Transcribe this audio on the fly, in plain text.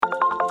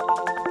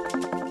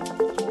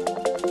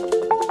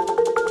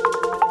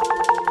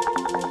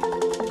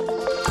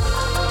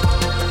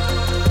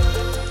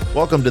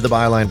Welcome to the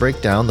Byline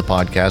Breakdown, the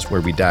podcast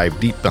where we dive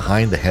deep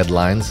behind the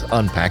headlines,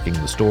 unpacking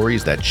the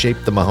stories that shape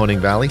the Mahoning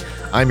Valley.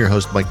 I'm your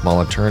host, Mike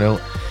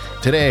Moliterno.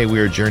 Today, we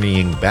are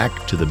journeying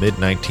back to the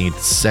mid-19th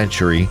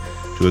century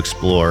to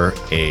explore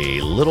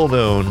a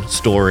little-known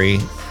story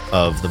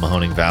of the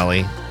Mahoning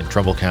Valley in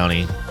Trumbull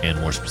County,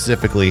 and more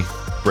specifically,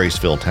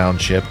 Braceville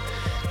Township,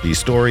 the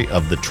story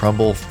of the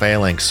Trumbull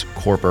Phalanx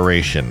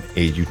Corporation,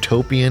 a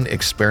utopian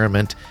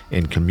experiment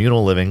in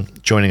communal living.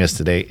 Joining us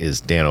today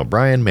is Dan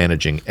O'Brien,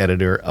 managing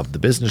editor of the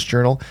Business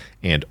Journal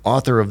and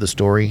author of the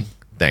story.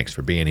 Thanks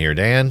for being here,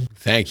 Dan.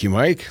 Thank you,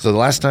 Mike. So the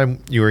last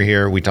time you were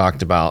here, we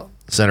talked about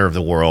center of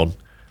the world.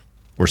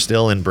 We're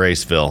still in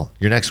Braceville.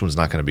 Your next one's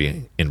not going to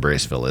be in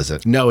Braceville, is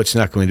it? No, it's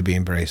not going to be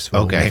in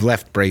Braceville. Okay. We've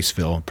left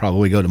Braceville. I'll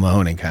probably go to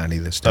Mahoning County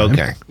this time.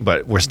 Okay,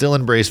 but we're still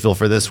in Braceville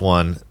for this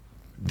one,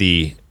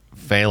 the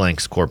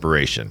Phalanx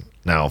Corporation.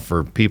 Now,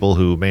 for people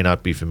who may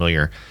not be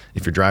familiar,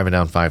 if you're driving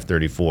down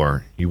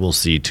 534, you will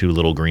see two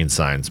little green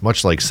signs,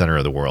 much like Center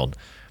of the World,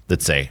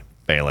 that say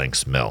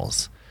Phalanx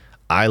Mills.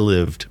 I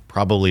lived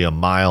probably a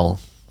mile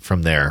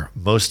from there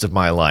most of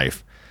my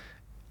life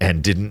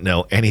and didn't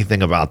know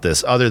anything about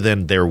this other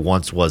than there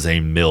once was a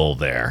mill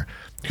there.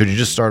 Could you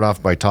just start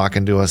off by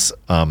talking to us,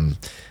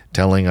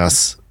 telling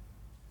us,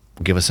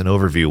 give us an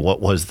overview,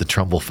 what was the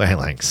Trumbull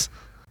Phalanx?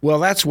 Well,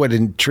 that's what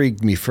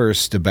intrigued me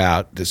first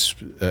about this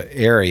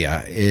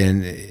area,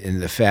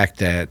 in the fact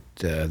that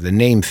the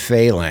name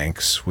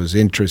phalanx was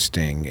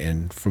interesting.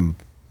 And from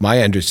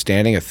my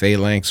understanding, a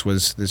phalanx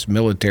was this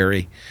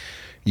military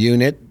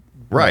unit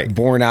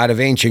born out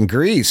of ancient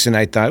Greece. And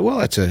I thought, well,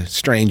 that's a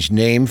strange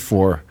name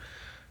for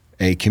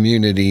a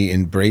community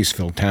in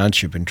Braceville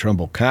Township in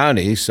Trumbull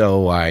County.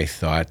 So I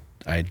thought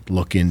I'd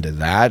look into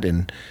that,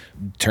 and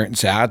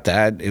turns out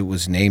that it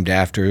was named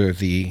after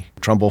the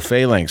Trumbull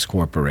Phalanx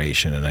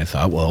Corporation. And I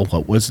thought, well,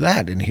 what was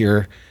that? And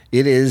here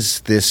it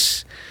is,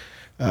 this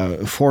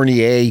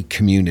Fournier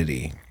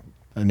community,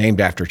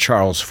 named after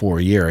Charles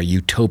Fourier, a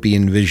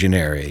utopian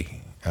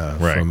visionary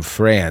from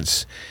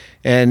France.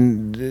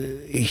 And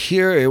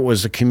here it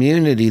was a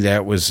community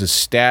that was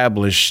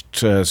established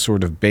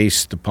sort of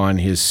based upon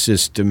his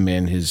system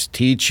and his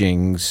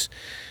teachings,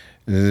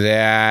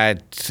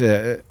 that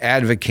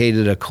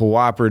advocated a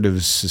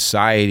cooperative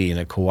society and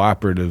a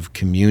cooperative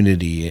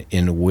community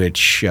in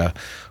which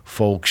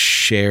folks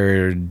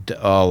shared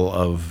all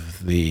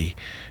of the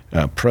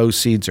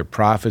proceeds or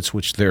profits,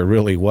 which there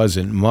really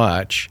wasn't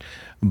much,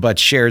 but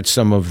shared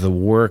some of the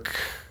work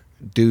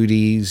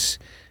duties,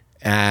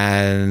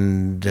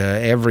 and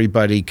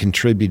everybody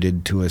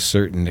contributed to a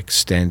certain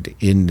extent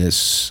in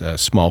this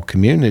small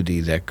community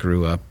that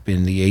grew up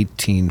in the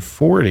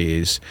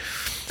 1840s.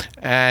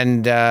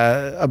 And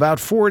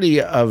about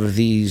 40 of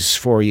these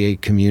Fourier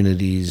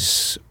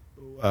communities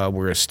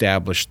were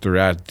established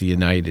throughout the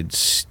United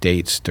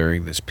States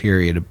during this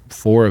period.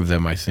 4 of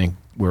them, I think,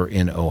 were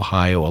in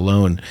Ohio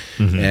alone.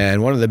 Mm-hmm.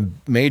 And one of the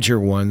major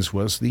ones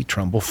was the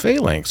Trumbull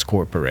Phalanx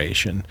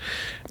Corporation.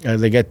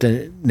 They get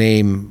the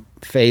name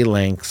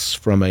phalanx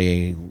from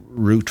a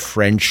root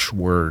French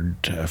word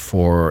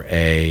for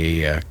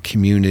a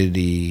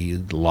community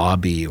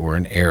lobby or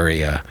an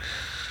area,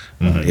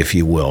 if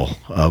you will,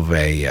 of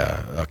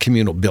a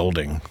communal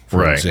building,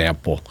 for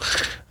example.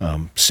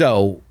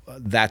 So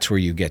that's where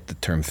you get the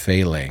term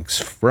phalanx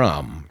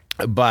from.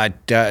 But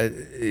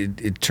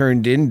it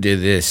turned into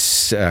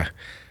this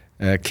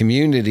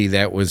community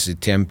that was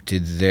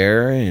attempted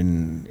there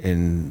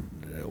in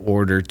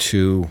order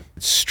to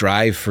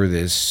strive for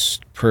this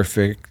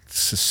perfect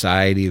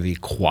society of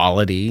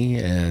equality,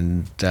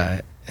 and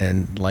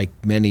like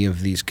many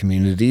of these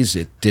communities,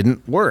 it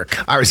didn't work.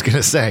 I was going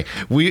to say,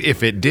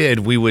 if it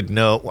did, we would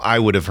know. I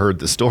would have heard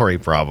the story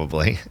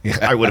probably.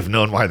 I would have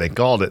known why they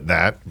called it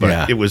that,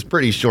 but it was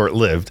pretty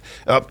short-lived.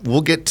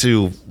 We'll get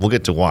to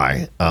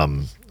why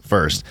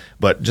first,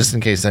 but just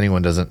in case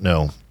anyone doesn't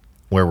know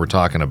where we're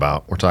talking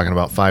about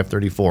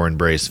 534 in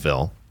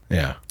Braceville.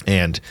 Yeah,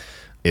 and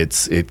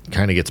it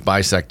kind of gets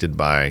bisected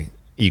by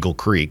Eagle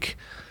Creek,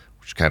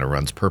 which kind of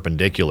runs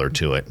perpendicular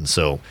to it. And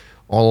so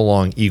all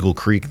along Eagle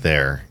Creek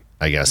there,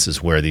 I guess,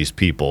 is where these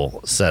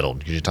people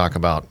settled. Could you talk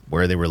about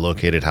where they were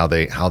located, how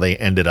they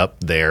ended up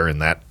there in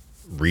that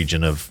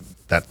region of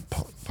that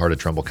part of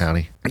Trumbull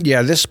County?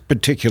 Yeah, this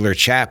particular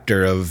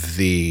chapter of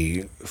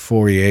the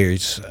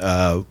Fouriers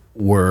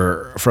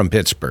were from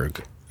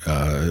Pittsburgh.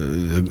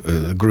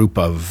 A group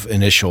of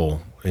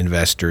initial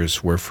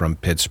investors were from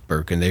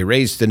Pittsburgh, and they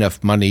raised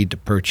enough money to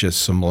purchase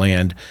some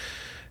land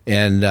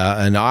and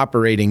an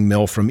operating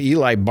mill from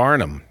Eli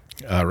Barnum,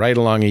 right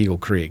along Eagle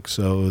Creek.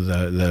 So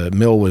the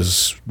mill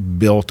was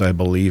built, I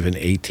believe, in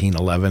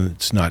 1811.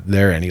 It's not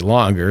there any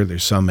longer.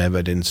 There's some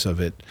evidence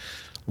of it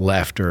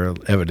left, or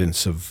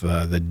evidence of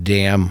the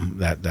dam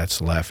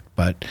that's left.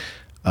 But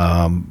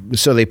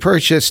so they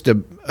purchased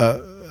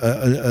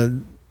a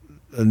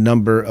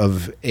number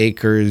of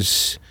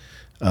acres,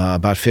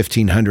 about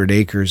 1,500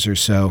 acres or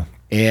so,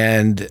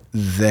 and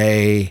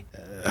they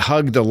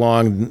hugged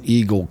along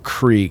Eagle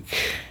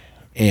Creek,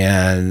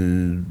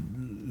 and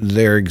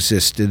there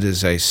existed,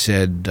 as I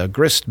said, a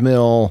grist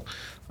mill,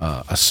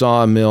 a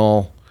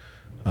sawmill,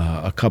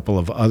 A couple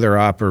of other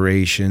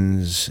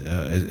operations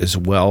as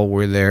well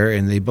were there,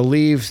 and they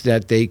believed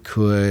that they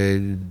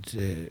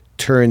could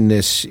turn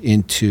this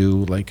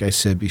into, like I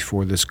said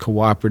before, this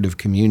cooperative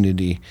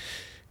community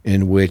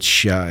in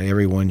which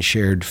everyone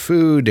shared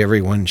food,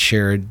 everyone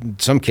shared, in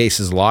some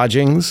cases,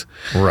 lodgings.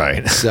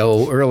 Right.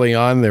 So early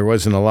on, there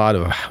wasn't a lot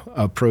of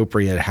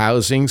appropriate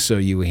housing, so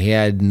you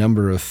had a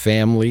number of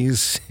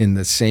families in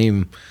the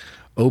same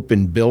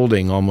open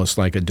building, almost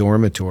like a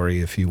dormitory,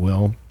 if you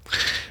will.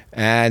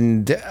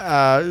 And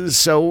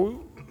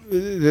so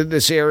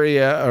this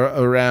area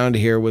around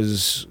here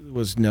was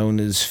known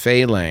as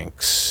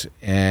Phalanx,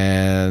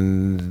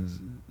 and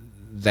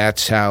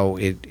that's how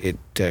it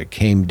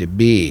came to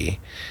be.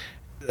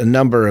 A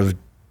number of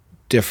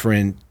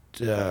different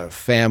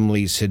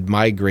families had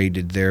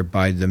migrated there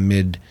by the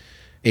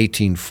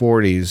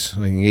mid-1840s.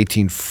 I think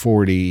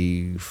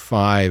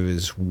 1845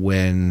 is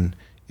when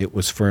it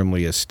was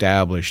firmly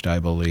established, I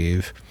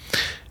believe.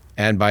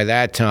 And by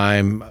that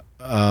time,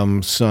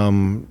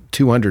 some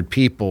 200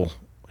 people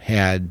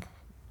had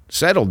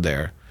settled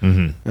there,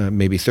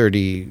 maybe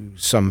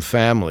 30-some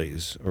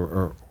families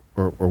or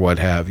what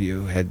have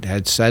you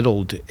had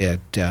settled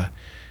at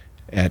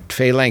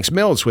Phalanx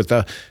Mills with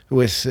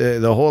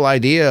the whole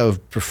idea of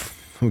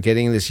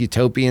getting this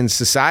utopian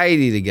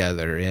society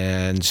together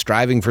and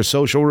striving for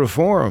social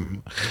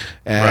reform,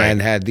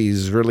 and had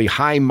these really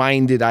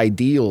high-minded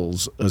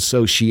ideals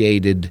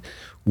associated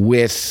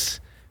with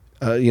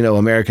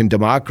American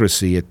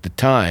democracy at the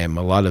time.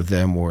 A lot of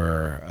them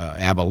were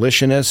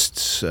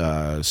abolitionists.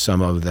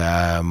 Some of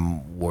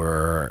them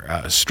were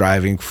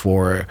striving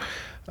for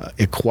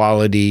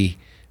equality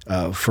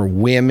for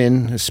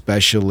women,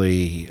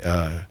 especially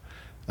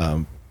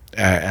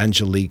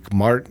Angelique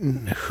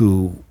Martin,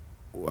 who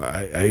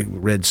I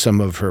read some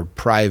of her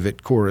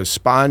private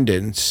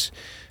correspondence.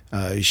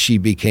 She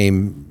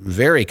became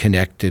very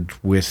connected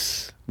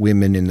with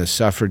women in the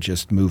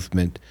suffragist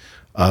movement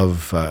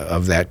of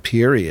that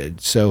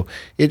period. So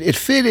it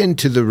fit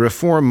into the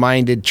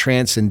reform-minded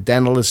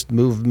transcendentalist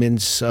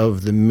movements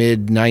of the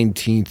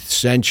mid-19th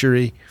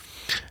century.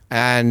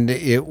 And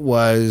it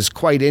was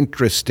quite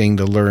interesting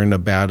to learn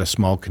about a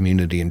small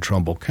community in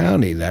Trumbull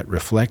County that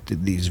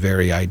reflected these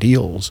very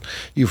ideals.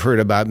 You've heard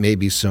about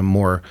maybe some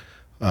more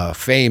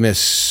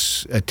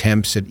famous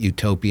attempts at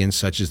utopians,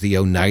 such as the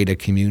Oneida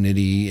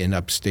community in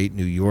upstate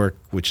New York,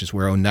 which is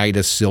where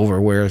Oneida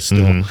silverware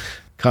still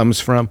comes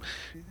from.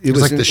 It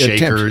was like the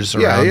Shakers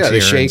around here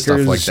the Shakers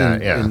and stuff like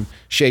that. And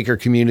Shaker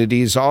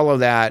communities. All of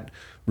that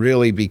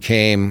really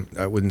became,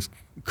 I wouldn't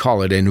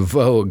call it in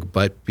vogue,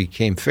 but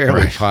became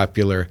fairly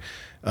popular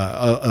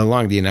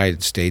along the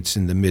United States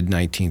in the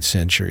mid-19th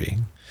century.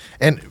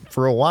 And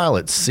for a while,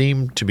 it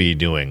seemed to be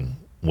doing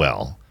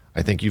well.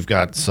 I think you've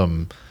got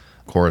some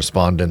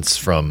correspondence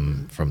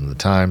from the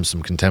time,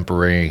 some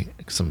contemporary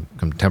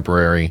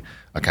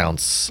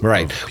accounts.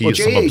 Right. Well,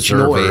 some J.H.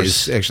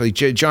 observers. Noyes, actually,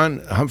 John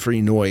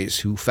Humphrey Noyes,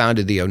 who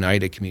founded the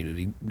Oneida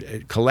community,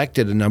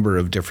 collected a number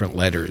of different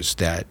letters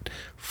that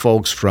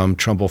folks from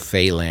Trumbull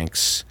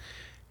Phalanx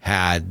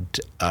had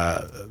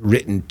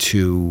written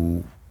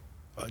to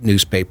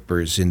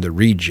newspapers in the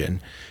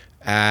region.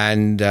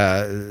 And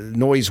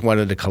Noyes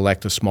wanted to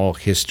collect a small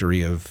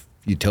history of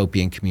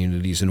utopian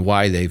communities and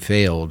why they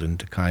failed, and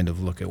to kind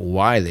of look at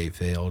why they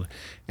failed.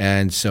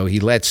 And so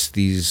he lets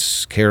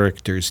these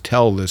characters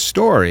tell the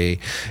story.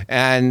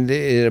 And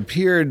it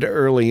appeared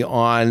early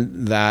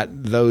on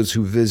that those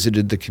who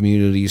visited the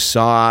community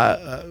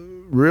saw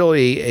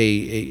really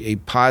a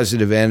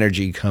positive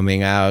energy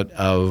coming out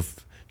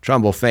of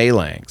Trumbull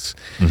Phalanx.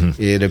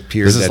 It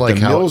appears this is that like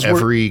the how mills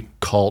every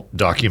cult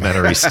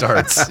documentary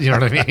starts. You know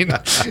what I mean?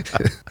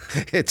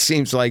 It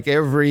seems like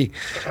every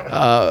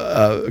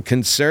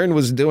concern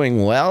was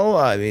doing well.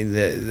 I mean,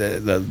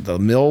 the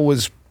mill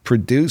was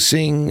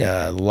producing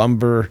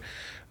lumber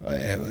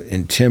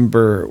and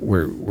timber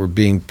were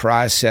being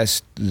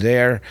processed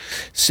there.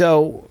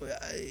 So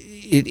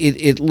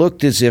it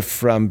looked as if,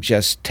 from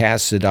just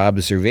tacit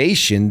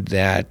observation,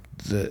 that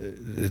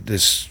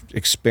this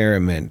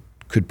experiment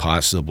could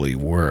possibly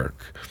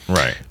work.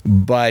 Right.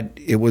 But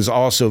it was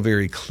also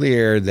very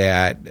clear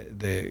that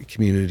the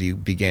community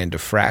began to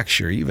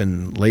fracture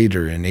even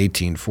later in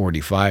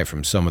 1845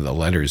 from some of the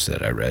letters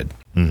that I read.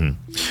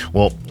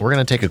 Well, we're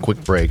going to take a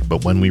quick break,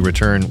 but when we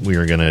return, we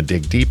are going to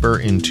dig deeper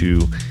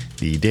into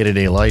the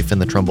day-to-day life in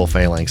the Trumbull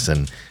Phalanx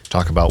and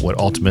talk about what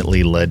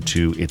ultimately led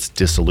to its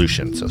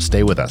dissolution. So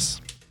stay with us.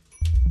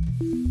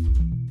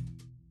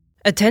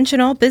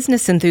 Attention all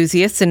business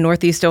enthusiasts in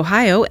Northeast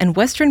Ohio and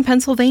Western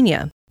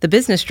Pennsylvania. The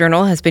Business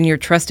Journal has been your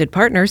trusted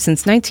partner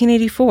since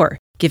 1984,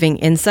 giving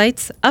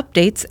insights,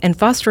 updates, and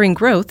fostering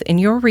growth in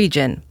your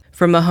region.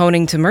 From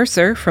Mahoning to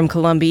Mercer, from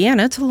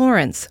Columbiana to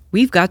Lawrence,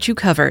 we've got you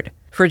covered.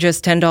 For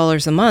just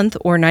 $10 a month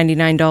or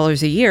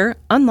 $99 a year,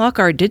 unlock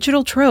our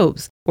digital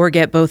troves, or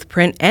get both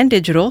print and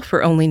digital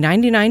for only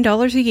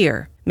 $99 a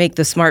year. Make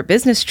the smart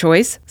business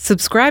choice.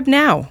 Subscribe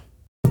now.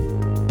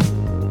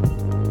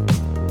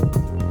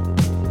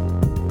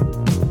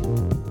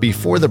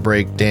 Before the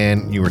break,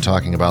 Dan, you were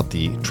talking about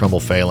the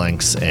Trumbull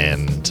Phalanx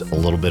and a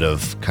little bit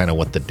of kind of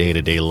what the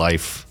day-to-day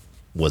life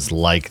was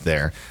like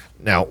there.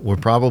 Now, we're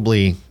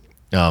probably,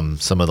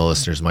 some of the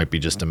listeners might be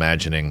just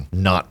imagining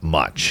not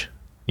much,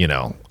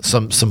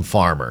 some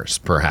farmers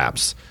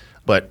perhaps.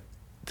 But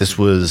this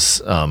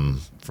was,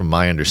 from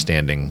my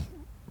understanding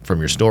from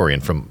your story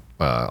and from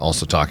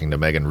also talking to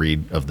Megan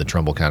Reed of the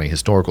Trumbull County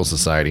Historical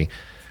Society,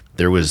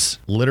 there was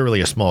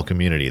literally a small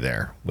community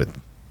there with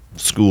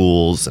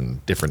schools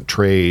and different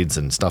trades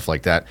and stuff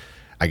like that.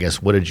 I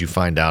guess, what did you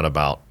find out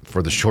about,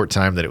 for the short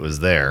time that it was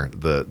there,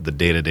 the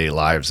day-to-day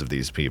lives of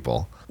these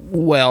people?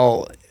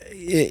 Well,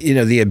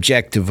 the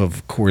objective,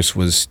 of course,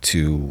 was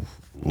to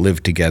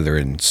live together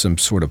in some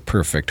sort of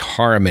perfect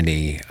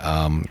harmony.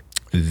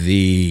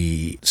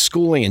 The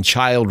schooling and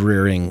child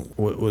rearing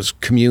was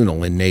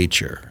communal in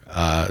nature.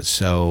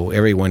 So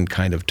everyone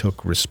kind of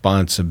took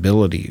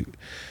responsibility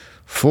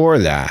for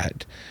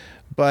that.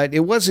 But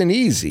it wasn't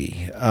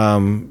easy.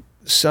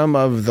 Some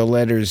of the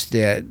letters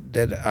that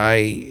I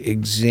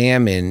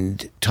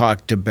examined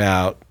talked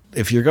about,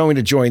 if you're going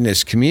to join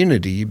this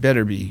community, you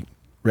better be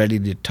ready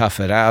to tough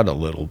it out a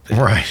little bit.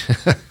 Right.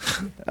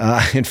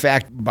 In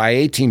fact, by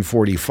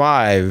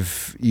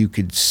 1845, you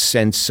could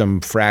sense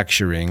some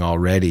fracturing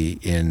already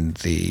in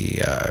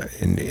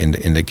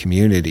the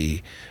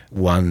community.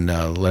 One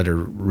letter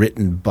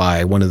written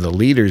by one of the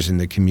leaders in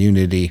the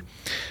community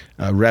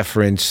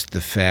referenced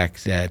the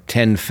fact that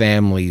 10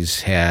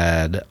 families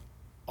had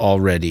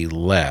already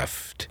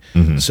left.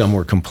 Mm-hmm. Some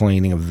were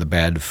complaining of the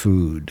bad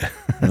food.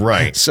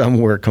 Right. Some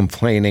were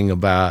complaining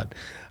about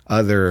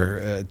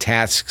other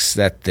tasks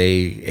that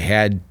they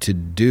had to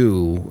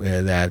do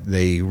that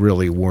they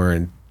really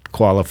weren't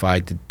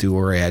qualified to do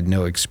or had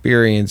no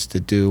experience to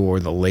do, or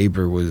the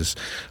labor was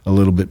a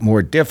little bit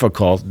more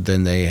difficult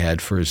than they had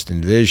first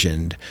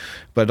envisioned.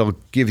 But it'll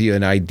give you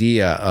an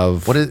idea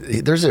of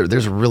there's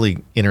a really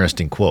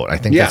interesting quote. I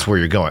think that's where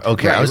you're going.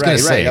 Okay, right, I was going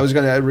to say, I was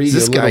going to read this you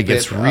a little guy bit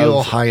gets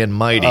real high and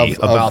mighty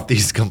about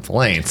these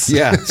complaints.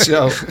 Yeah,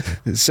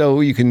 so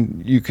you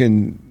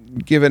can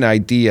give an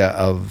idea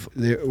of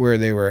where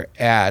they were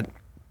at,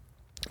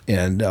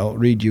 and I'll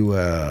read you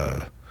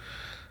a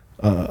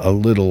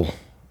little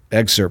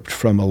excerpt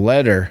from a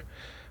letter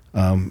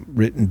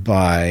written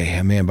by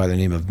a man by the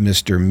name of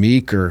Mr.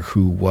 Meeker,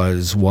 who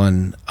was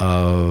one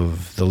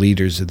of the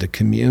leaders of the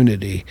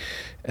community.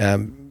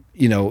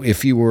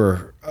 If you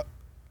were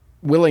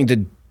willing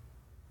to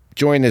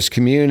join this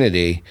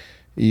community,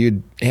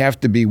 you'd have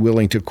to be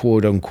willing to,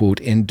 quote unquote,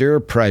 endure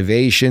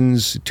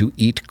privations, to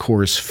eat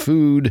coarse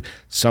food,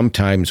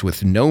 sometimes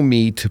with no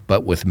meat,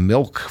 but with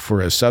milk for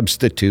a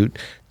substitute,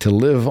 to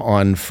live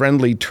on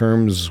friendly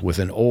terms with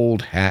an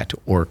old hat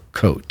or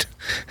coat.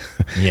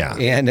 Yeah.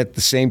 And at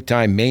the same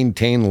time,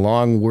 maintain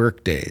long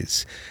work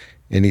days.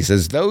 And he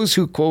says, those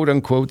who, quote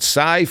unquote,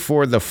 sigh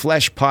for the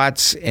flesh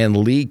pots and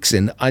leeks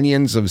and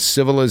onions of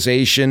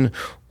civilization,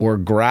 or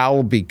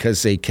growl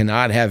because they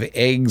cannot have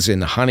eggs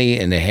and honey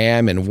and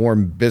ham and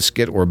warm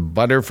biscuit or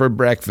butter for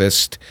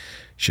breakfast,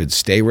 should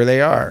stay where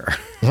they are.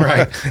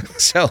 Right.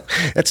 So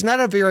it's not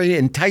a very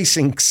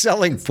enticing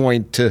selling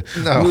point to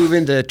move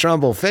into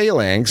Trumbull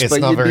Phalanx,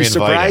 but you'd be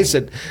surprised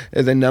at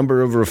the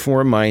number of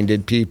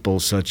reform-minded people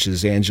such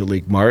as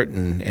Angelique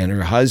Martin and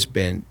her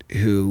husband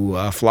who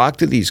flocked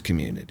to these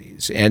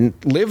communities and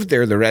lived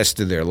there the rest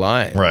of their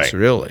lives, right.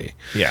 Really.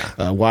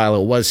 Yeah. While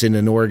it wasn't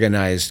an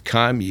organized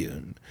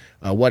commune.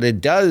 What it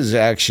does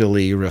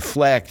actually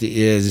reflect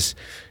is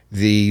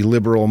the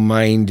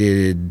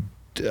liberal-minded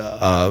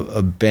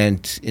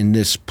bent in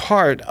this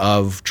part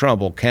of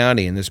Trumbull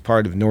County, in this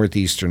part of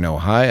northeastern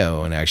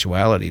Ohio, in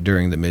actuality,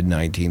 during the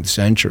mid-19th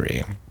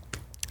century.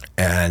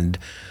 And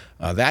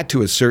that,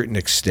 to a certain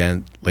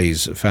extent,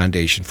 lays a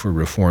foundation for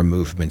reform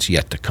movements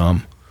yet to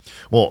come.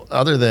 Well,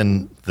 other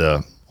than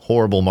the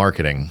horrible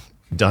marketing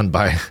done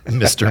by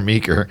Mr.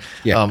 Meeker,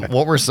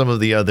 what were some of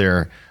the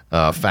other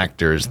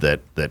factors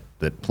that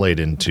played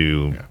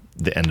into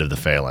the end of the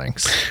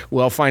phalanx?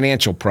 Well,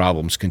 financial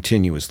problems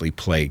continuously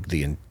plagued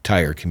the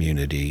entire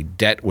community.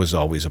 Debt was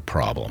always a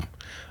problem.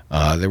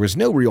 There was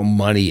no real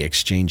money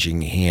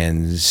exchanging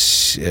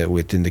hands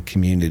within the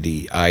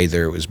community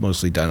either. It was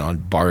mostly done on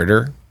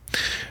barter.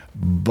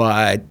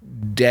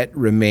 But debt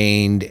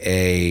remained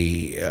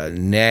a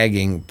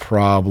nagging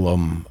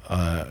problem.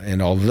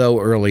 And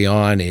although early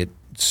on it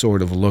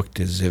sort of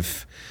looked as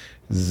if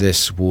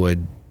this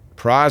would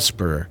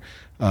prosper,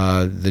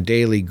 the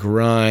daily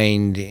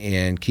grind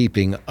and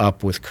keeping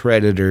up with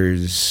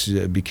creditors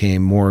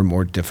became more and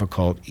more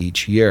difficult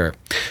each year.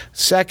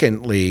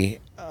 Secondly,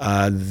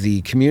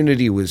 the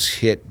community was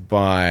hit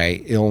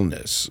by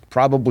illness,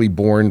 probably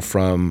born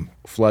from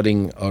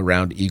flooding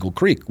around Eagle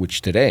Creek,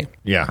 which today,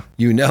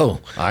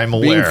 I'm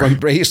aware. Being from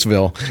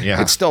Braceville,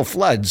 it still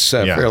floods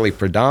fairly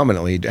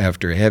predominantly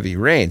after heavy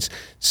rains.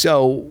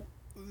 So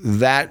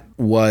that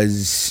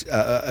was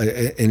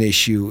an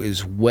issue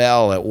as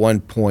well. At one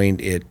point,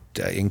 it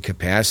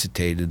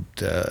incapacitated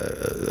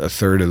a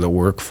third of the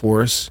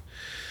workforce.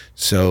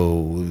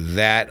 So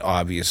that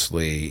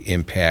obviously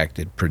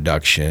impacted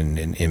production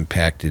and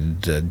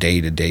impacted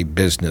day-to-day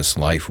business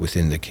life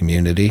within the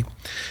community.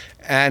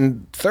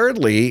 And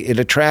thirdly, it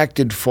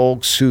attracted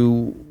folks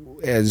who,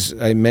 as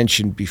I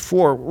mentioned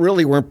before,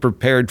 really weren't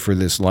prepared for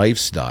this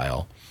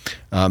lifestyle.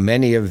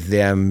 Many of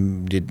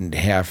them didn't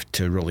have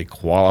to really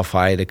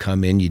qualify to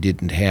come in. You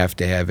didn't have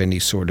to have any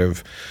sort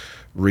of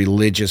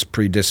religious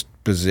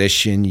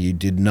predisposition. You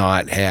did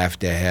not have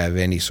to have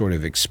any sort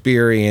of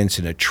experience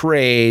in a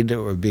trade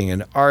or being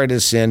an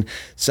artisan.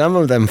 Some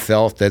of them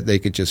felt that they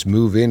could just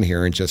move in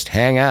here and just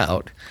hang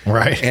out,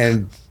 right,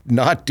 and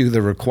not do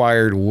the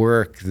required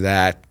work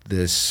that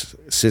this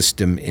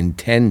system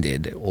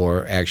intended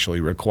or actually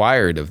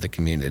required of the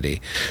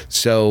community.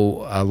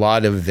 So a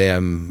lot of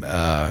them,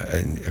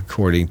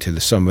 according to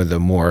some of the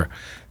more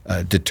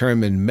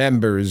determined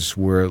members,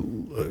 were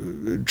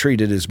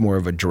treated as more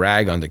of a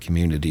drag on the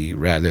community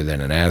rather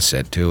than an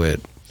asset to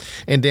it.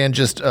 And Dan,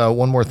 just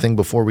one more thing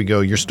before we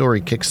go. Your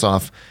story kicks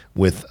off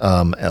with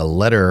a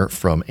letter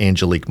from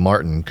Angelique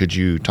Martin. Could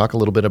you talk a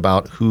little bit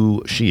about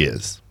who she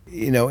is?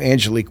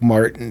 Angelique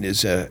Martin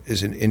is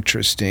an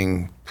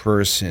interesting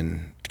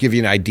person. To give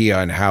you an idea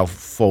on how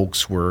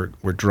folks were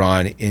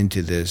drawn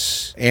into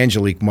this,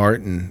 Angelique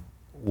Martin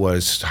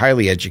was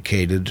highly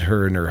educated.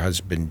 Her and her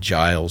husband,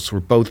 Giles, were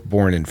both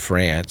born in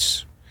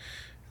France.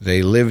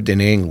 They lived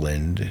in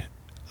England.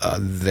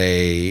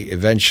 They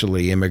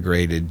eventually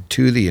immigrated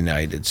to the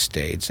United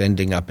States,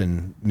 ending up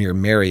near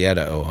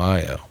Marietta,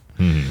 Ohio.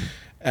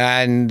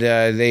 And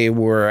they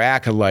were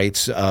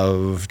acolytes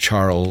of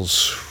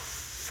Charles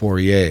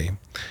Fourier.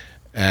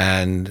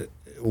 And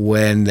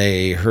when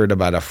they heard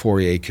about a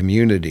Fourier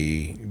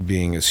community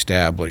being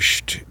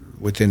established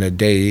within a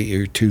day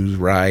or two's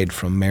ride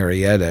from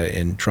Marietta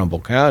in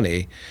Trumbull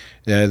County,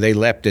 they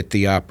leapt at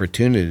the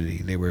opportunity.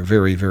 They were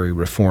very, very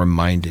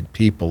reform-minded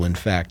people. In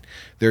fact,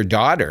 their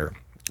daughter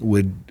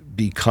would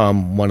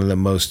become one of the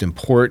most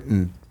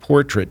important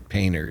portrait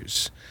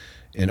painters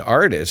and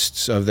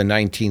artists of the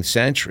 19th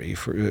century,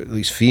 for at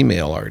least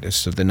female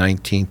artists of the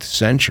 19th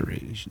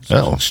century. She's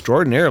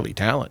extraordinarily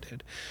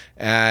talented.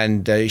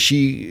 And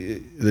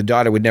the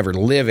daughter would never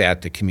live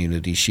at the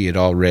community. She had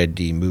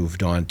already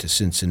moved on to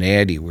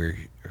Cincinnati, where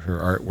her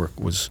artwork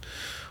was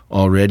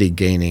already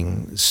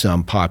gaining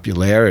some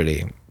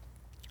popularity.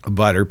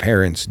 But her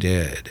parents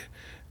did.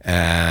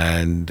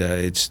 And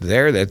it's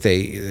there that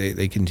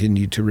they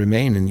continue to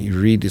remain. And you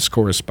read this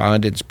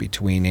correspondence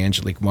between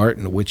Angelique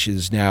Martin, which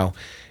is now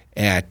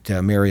at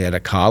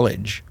Marietta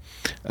College.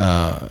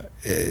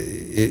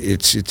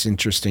 It's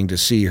interesting to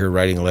see her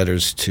writing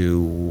letters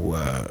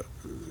to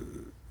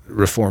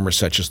reformers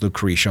such as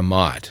Lucretia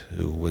Mott,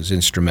 who was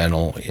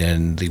instrumental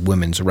in the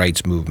women's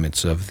rights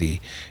movements of the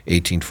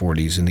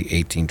 1840s and the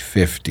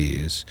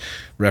 1850s,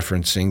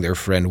 referencing their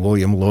friend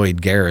William Lloyd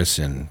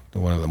Garrison,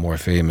 one of the more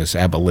famous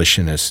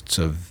abolitionists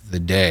of the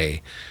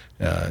day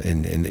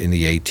in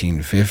the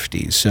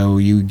 1850s. So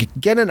you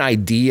get an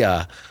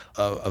idea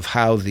of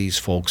how these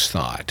folks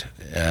thought.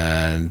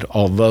 And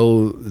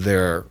although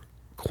their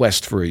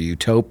quest for a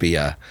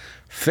utopia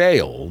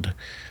failed,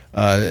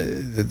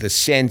 the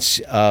sense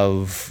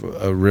of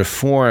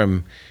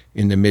reform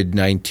in the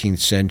mid-19th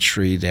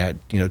century that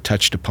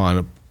touched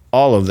upon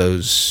all of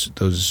those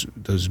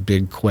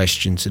big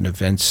questions and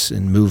events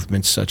and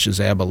movements such as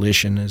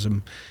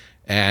abolitionism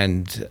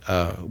and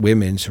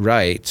women's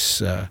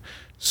rights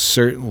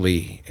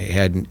certainly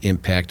had an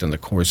impact on the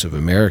course of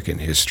American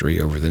history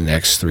over the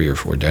next 3 or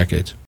 4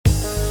 decades.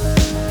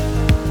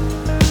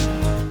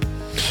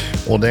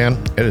 Well,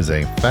 Dan, it is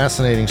a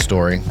fascinating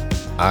story.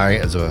 I,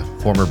 as a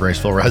former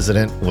Braceville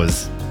resident,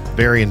 was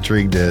very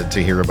intrigued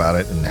to hear about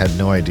it and had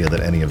no idea that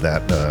any of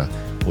that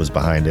was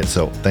behind it.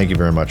 So thank you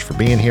very much for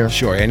being here.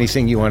 Sure.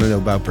 Anything you want to know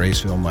about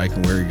Braceville, Mike,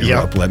 and where you grew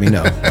up, let me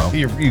know.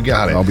 You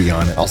got it. I'll be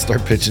on it. I'll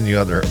start pitching you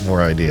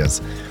more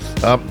ideas.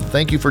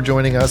 Thank you for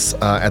joining us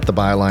at the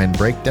Byline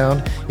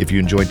Breakdown. If you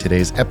enjoyed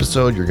today's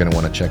episode, you're going to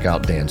want to check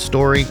out Dan's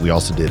story. We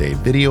also did a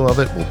video of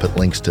it. We'll put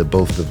links to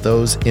both of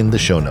those in the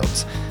show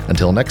notes.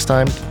 Until next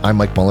time, I'm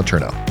Mike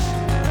Moliterno.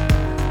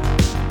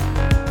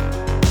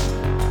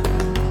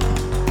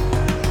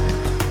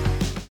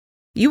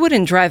 You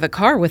wouldn't drive a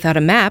car without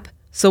a map,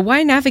 so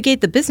why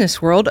navigate the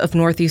business world of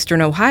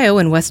northeastern Ohio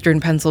and western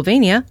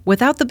Pennsylvania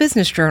without the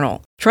Business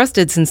Journal?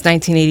 Trusted since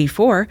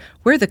 1984,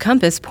 we're the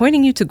compass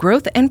pointing you to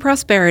growth and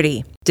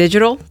prosperity.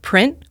 Digital,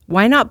 print,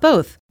 why not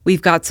both?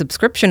 We've got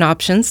subscription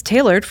options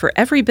tailored for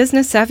every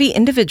business-savvy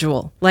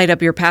individual. Light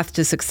up your path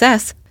to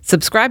success.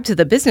 Subscribe to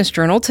the Business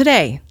Journal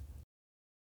today.